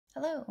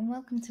Hello and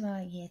welcome to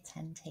our Year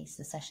 10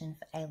 taster session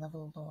for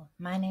A-Level Law.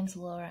 My name's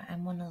Laura,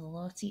 I'm one of the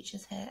law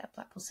teachers here at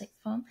Blackpool Sixth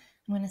Form.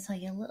 I'm going to tell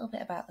you a little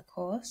bit about the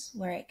course,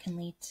 where it can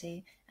lead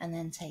to, and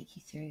then take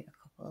you through a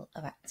couple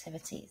of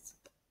activities.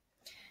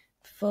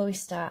 Before we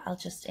start, I'll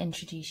just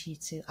introduce you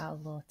to our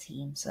law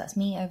team. So that's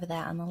me over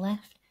there on the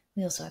left.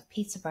 We also have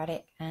Peter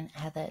Braddock and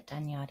Heather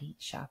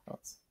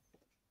Danyardi-Sharples.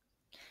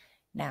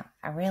 Now,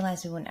 I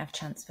realise we wouldn't have a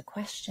chance for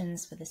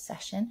questions for this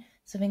session,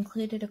 so I've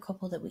included a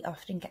couple that we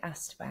often get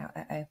asked about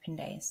at open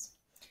days.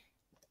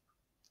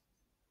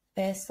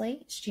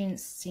 Firstly,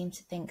 students seem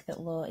to think that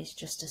law is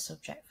just a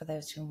subject for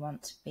those who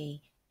want to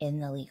be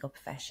in the legal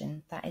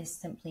profession. That is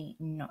simply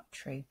not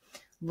true.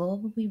 Law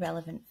will be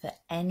relevant for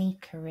any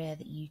career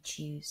that you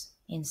choose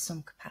in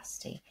some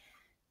capacity,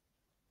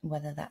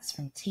 whether that's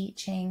from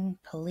teaching,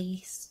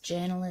 police,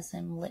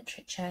 journalism,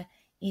 literature,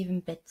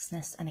 even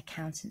business and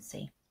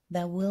accountancy.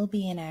 There will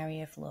be an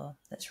area of law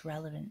that's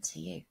relevant to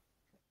you.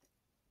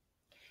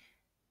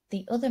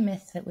 The other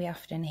myth that we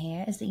often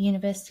hear is that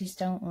universities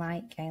don't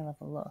like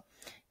A-level law.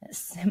 That's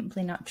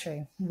simply not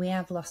true. We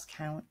have lost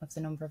count of the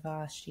number of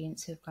our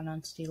students who have gone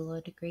on to do law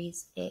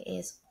degrees. It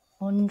is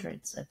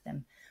hundreds of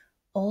them.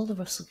 All the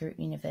Russell Group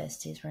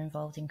universities were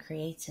involved in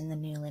creating the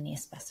new linear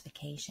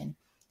specification,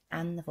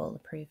 and they've all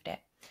approved it.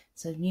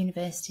 So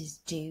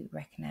universities do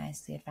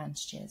recognise the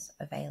advantages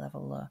of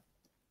A-level law.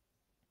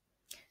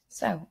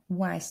 So,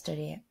 why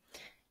study it?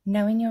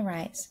 Knowing your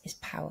rights is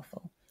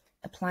powerful.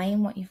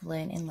 Applying what you've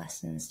learned in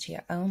lessons to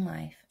your own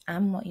life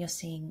and what you're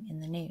seeing in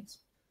the news.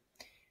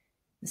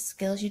 The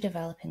skills you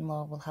develop in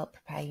law will help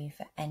prepare you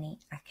for any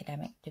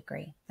academic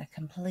degree. They're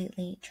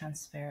completely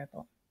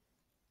transferable.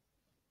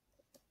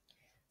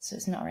 So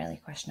it's not really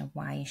a question of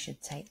why you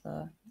should take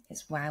law,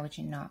 it's why would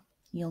you not?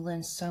 You'll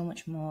learn so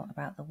much more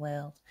about the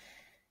world.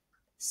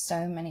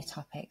 So many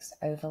topics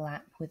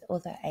overlap with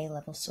other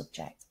A-level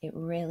subjects. It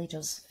really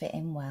does fit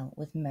in well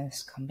with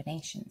most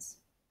combinations.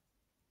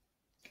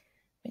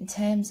 But in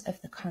terms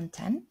of the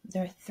content,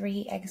 there are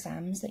 3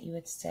 exams that you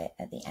would sit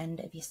at the end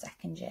of your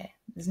second year.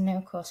 There's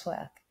no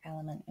coursework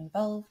element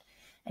involved,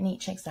 and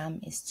each exam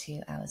is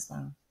 2 hours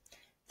long.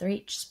 They're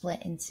each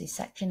split into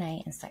Section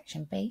A and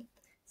Section B.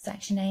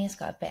 Section A has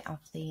got a bit of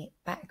the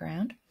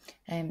background.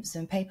 So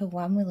in paper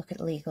 1, we look at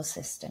the legal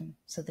system.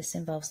 So this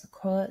involves the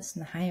courts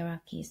and the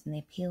hierarchies and the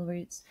appeal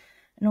routes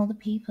and all the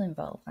people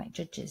involved, like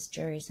judges,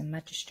 juries and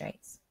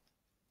magistrates.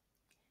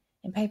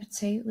 In paper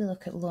 2, we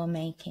look at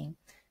lawmaking.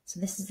 So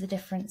this is the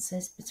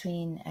differences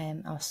between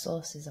our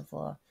sources of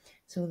law.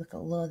 So we look at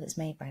law that's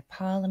made by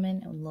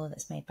Parliament and law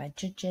that's made by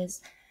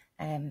judges,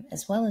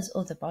 as well as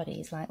other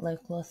bodies like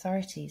local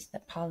authorities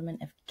that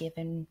Parliament have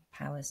given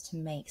powers to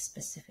make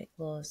specific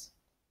laws.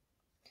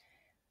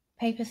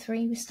 Paper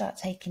 3, we start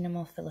taking a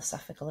more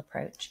philosophical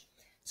approach.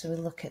 So we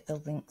look at the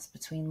links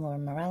between law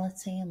and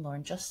morality and law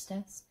and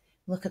justice.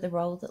 We look at the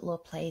role that law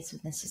plays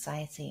within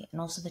society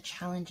and also the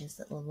challenges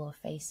that the law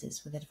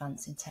faces with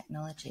advancing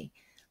technology,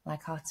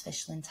 like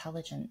artificial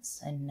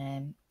intelligence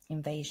and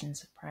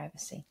invasions of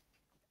privacy.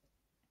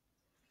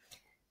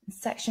 And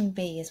Section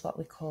B is what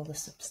we call the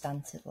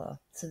substantive law.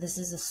 So this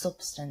is the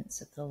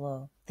substance of the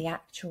law, the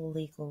actual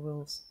legal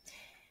rules.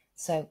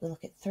 So we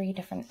look at 3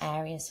 different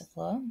areas of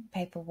law.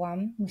 Paper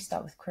 1, we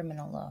start with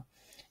criminal law.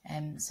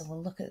 So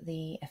we'll look at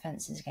the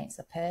offences against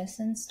the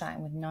person,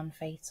 starting with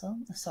non-fatal,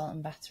 assault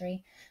and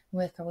battery,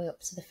 work our way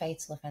up to the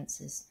fatal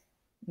offences,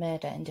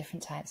 murder and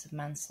different types of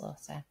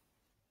manslaughter.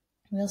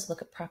 We also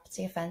look at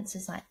property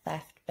offences like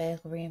theft,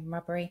 burglary and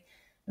robbery,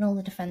 and all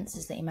the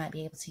defences that you might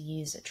be able to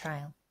use at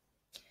trial.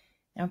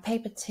 Now in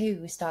paper 2,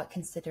 we start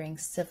considering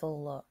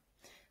civil law.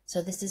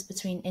 So this is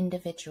between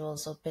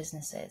individuals or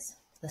businesses.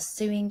 They're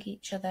suing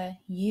each other.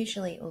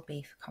 Usually it will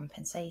be for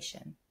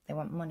compensation. They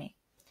want money.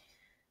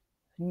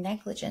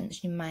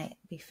 Negligence you might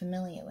be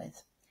familiar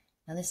with.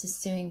 Now this is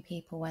suing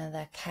people when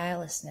their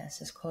carelessness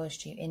has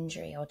caused you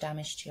injury or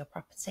damage to your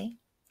property.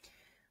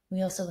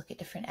 We also look at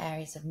different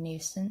areas of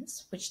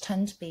nuisance, which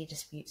tend to be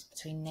disputes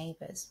between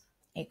neighbours.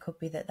 It could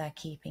be that they're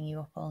keeping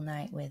you up all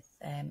night with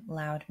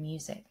loud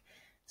music.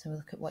 So we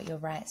look at what your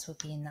rights will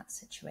be in that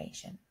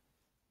situation.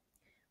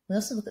 We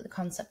also look at the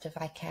concept of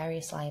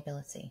vicarious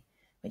liability,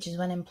 which is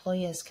when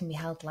employers can be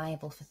held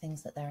liable for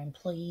things that their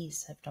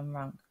employees have done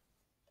wrong.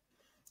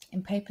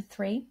 In paper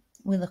 3,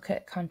 we look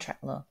at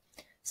contract law.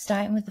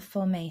 Starting with the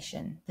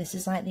formation, this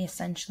is like the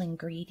essential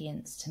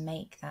ingredients to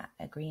make that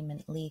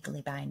agreement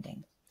legally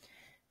binding.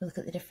 We look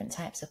at the different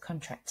types of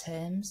contract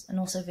terms and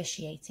also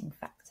vitiating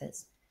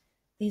factors.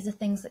 These are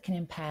things that can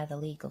impair the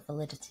legal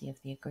validity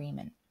of the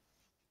agreement.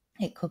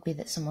 It could be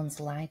that someone's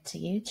lied to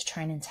you to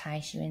try and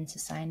entice you into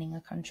signing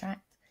a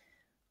contract,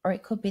 or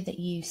it could be that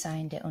you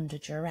signed it under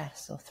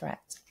duress or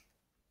threat.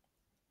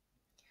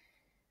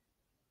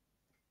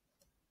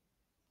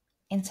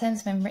 In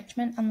terms of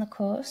enrichment on the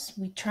course,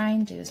 we try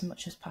and do as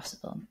much as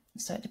possible.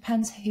 So it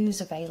depends who's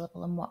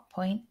available and what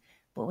point,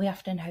 but we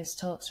often host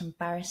talks from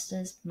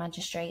barristers,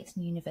 magistrates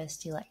and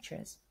university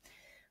lecturers.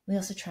 We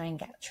also try and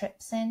get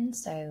trips in,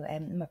 so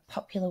a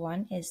popular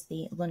one is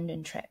the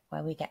London trip,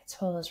 where we get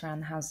tours around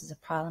the Houses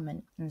of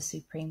Parliament and the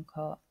Supreme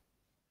Court.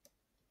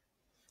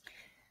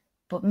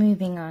 But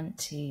moving on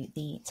to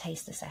the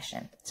taster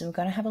session. So we're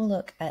going to have a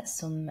look at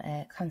some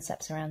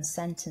concepts around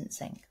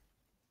sentencing.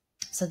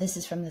 So this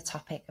is from the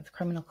topic of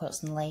criminal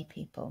courts and lay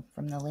people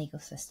from the legal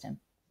system.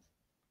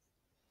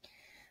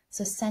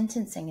 So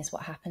sentencing is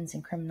what happens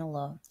in criminal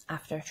law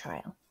after a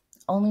trial,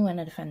 only when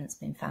a defendant's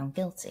been found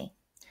guilty.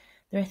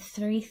 There are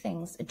 3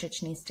 things a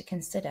judge needs to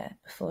consider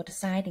before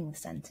deciding the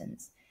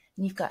sentence,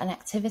 and you've got an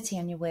activity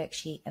on your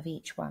worksheet of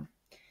each one.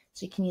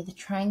 So you can either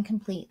try and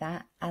complete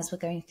that as we're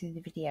going through the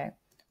video,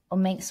 or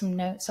make some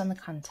notes on the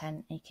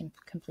content and you can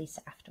complete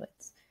it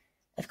afterwards.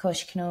 Of course,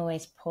 you can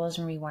always pause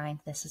and rewind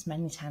this as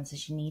many times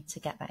as you need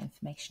to get that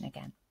information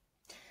again.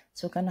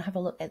 So we're going to have a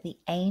look at the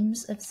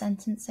aims of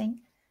sentencing,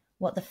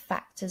 what the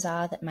factors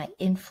are that might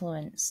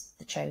influence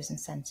the chosen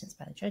sentence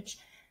by the judge,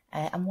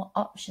 and what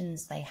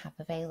options they have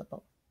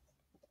available.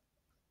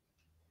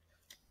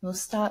 We'll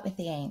start with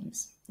the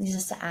aims. These are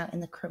set out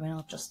in the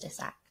Criminal Justice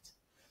Act.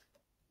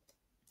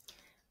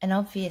 An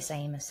obvious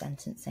aim of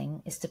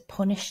sentencing is to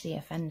punish the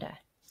offender.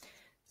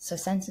 So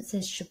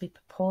sentences should be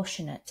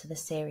proportionate to the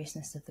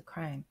seriousness of the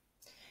crime.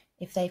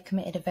 If they've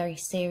committed a very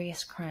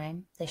serious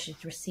crime, they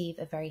should receive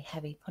a very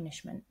heavy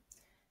punishment.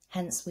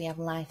 Hence, we have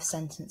life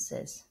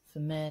sentences for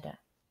murder.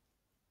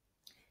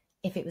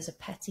 If it was a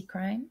petty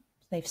crime,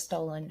 they've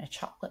stolen a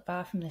chocolate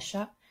bar from the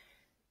shop,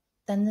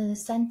 then the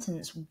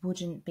sentence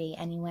wouldn't be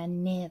anywhere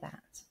near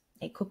that.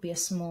 It could be a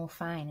small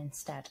fine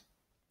instead.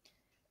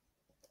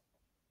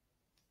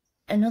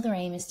 Another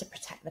aim is to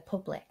protect the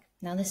public.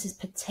 Now, this is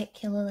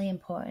particularly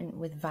important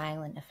with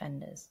violent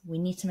offenders. We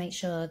need to make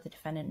sure the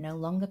defendant no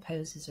longer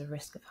poses a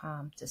risk of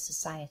harm to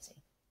society.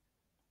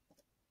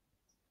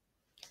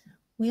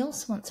 We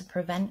also want to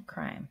prevent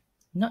crime,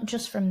 not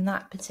just from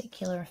that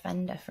particular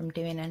offender from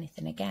doing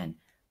anything again,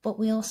 but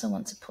we also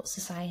want to put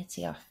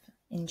society off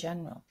in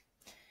general.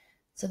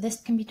 So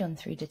this can be done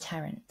through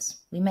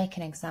deterrence. We make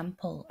an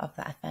example of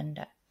that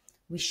offender.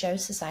 We show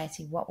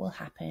society what will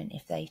happen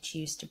if they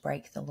choose to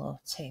break the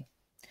law too.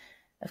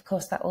 Of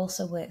course, that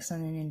also works on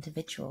an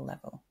individual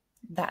level.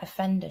 That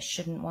offender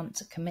shouldn't want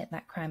to commit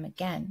that crime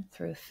again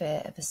through a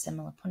fear of a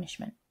similar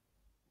punishment.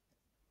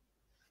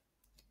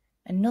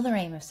 Another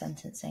aim of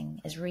sentencing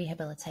is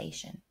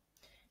rehabilitation.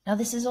 Now,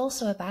 this is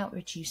also about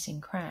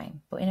reducing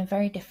crime, but in a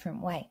very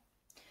different way.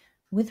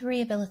 With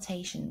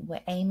rehabilitation,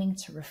 we're aiming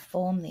to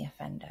reform the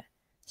offender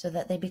so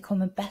that they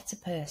become a better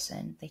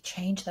person, they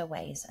change their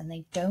ways, and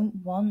they don't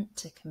want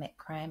to commit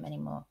crime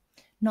anymore,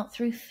 not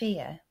through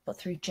fear, but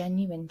through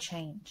genuine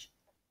change.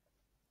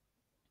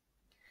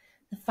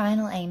 The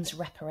final aim is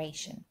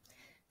reparation.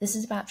 This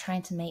is about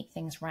trying to make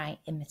things right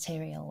in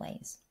material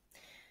ways.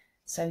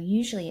 So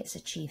usually it's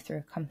achieved through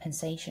a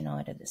compensation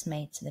order that's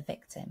made to the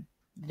victim.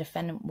 The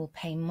defendant will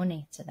pay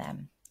money to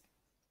them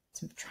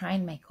to try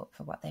and make up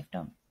for what they've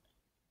done.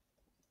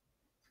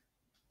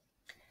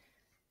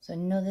 So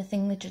another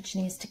thing the judge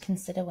needs to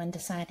consider when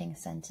deciding a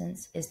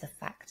sentence is the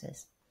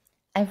factors.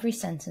 Every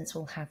sentence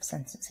will have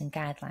sentencing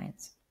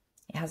guidelines.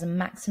 It has a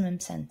maximum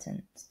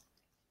sentence.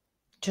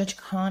 The judge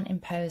can't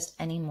impose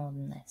any more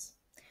than this.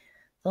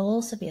 There'll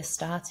also be a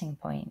starting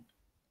point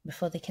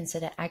before they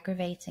consider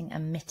aggravating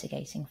and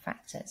mitigating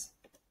factors.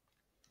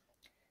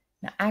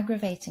 Now,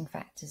 aggravating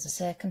factors are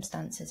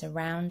circumstances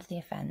around the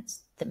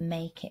offence that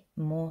make it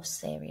more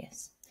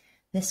serious.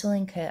 This will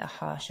incur a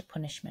harsher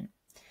punishment.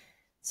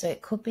 So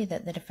it could be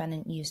that the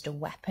defendant used a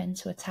weapon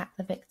to attack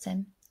the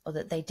victim, or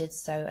that they did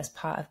so as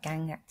part of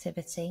gang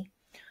activity,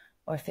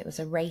 or if it was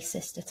a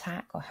racist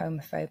attack or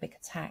homophobic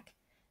attack.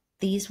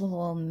 These will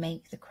all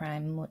make the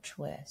crime much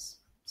worse.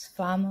 It's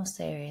far more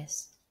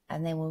serious,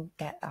 and they will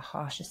get a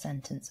harsher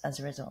sentence as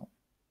a result.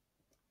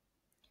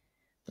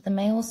 But there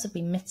may also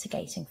be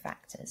mitigating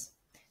factors.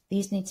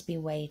 These need to be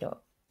weighed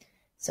up.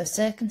 So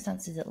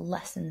circumstances that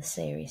lessen the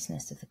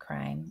seriousness of the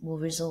crime will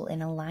result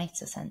in a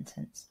lighter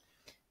sentence.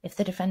 If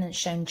the defendant's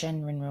shown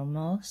genuine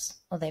remorse,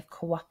 or they've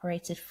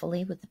cooperated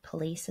fully with the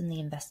police in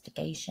the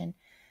investigation,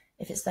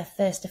 if it's their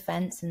first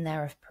offence and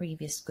they're of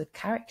previous good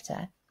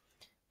character,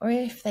 or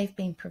if they've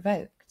been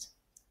provoked,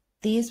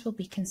 these will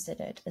be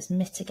considered as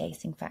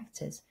mitigating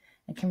factors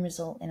and can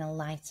result in a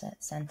lighter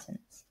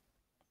sentence.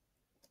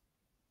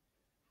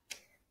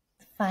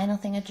 The final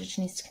thing a judge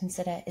needs to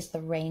consider is the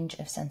range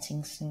of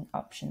sentencing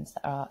options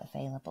that are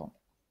available.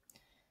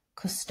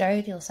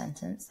 Custodial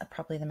sentence are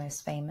probably the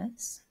most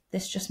famous.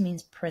 This just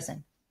means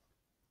prison.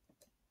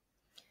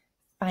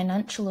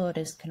 Financial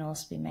orders can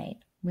also be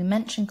made. We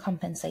mentioned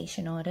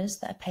compensation orders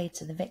that are paid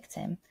to the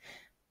victim,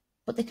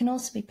 but they can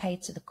also be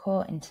paid to the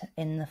court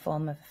in the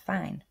form of a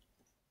fine.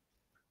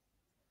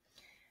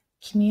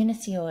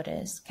 Community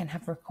orders can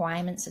have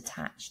requirements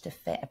attached to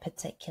fit a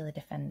particular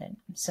defendant,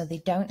 so they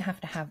don't have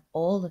to have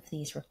all of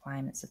these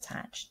requirements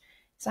attached.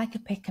 It's like a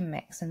pick and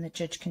mix, and the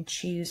judge can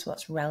choose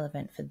what's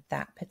relevant for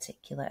that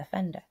particular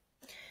offender.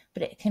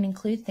 But it can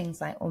include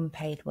things like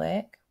unpaid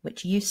work,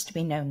 which used to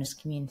be known as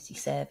community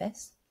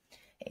service.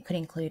 It could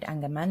include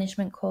anger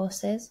management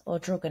courses or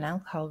drug and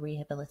alcohol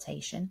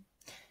rehabilitation.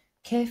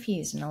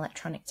 Curfews and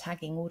electronic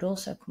tagging would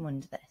also come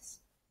under this.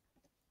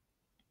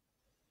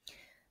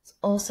 There's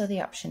also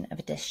the option of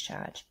a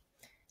discharge.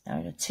 Now,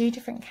 there are two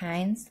different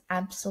kinds,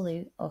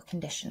 absolute or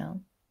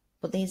conditional,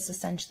 but these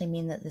essentially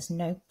mean that there's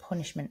no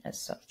punishment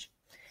as such.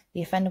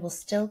 The offender will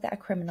still get a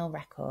criminal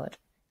record,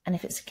 and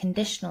if it's a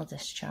conditional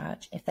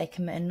discharge, if they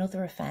commit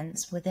another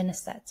offence within a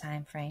set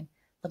time frame,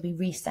 they'll be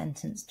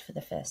resentenced for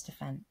the first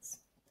offence.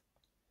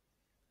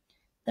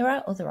 There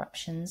are other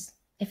options.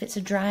 If it's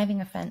a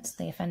driving offence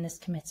the offender's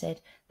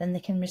committed, then they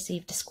can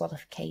receive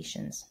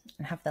disqualifications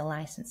and have their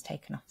licence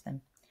taken off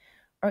them.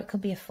 Or it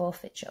could be a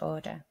forfeiture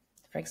order.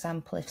 For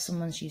example, if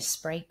someone's used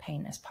spray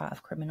paint as part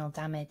of criminal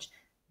damage,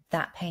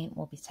 that paint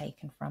will be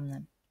taken from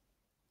them.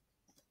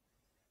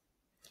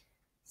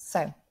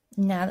 So,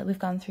 now that we've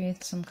gone through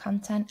some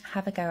content,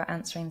 have a go at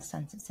answering the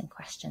sentencing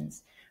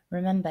questions.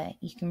 Remember,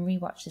 you can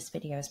rewatch this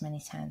video as many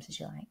times as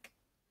you like.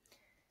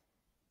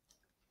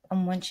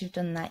 And once you've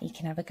done that, you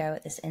can have a go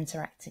at this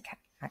interactive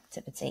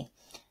activity.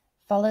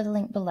 Follow the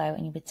link below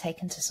and you'll be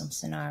taken to some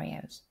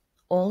scenarios.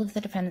 All of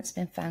the defendants have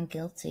been found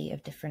guilty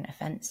of different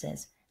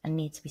offences and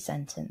need to be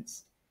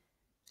sentenced.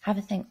 Have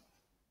a think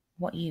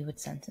what you would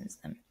sentence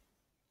them.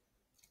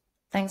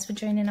 Thanks for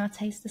joining our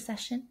taster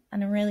session,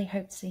 and I really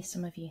hope to see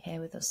some of you here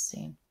with us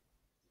soon.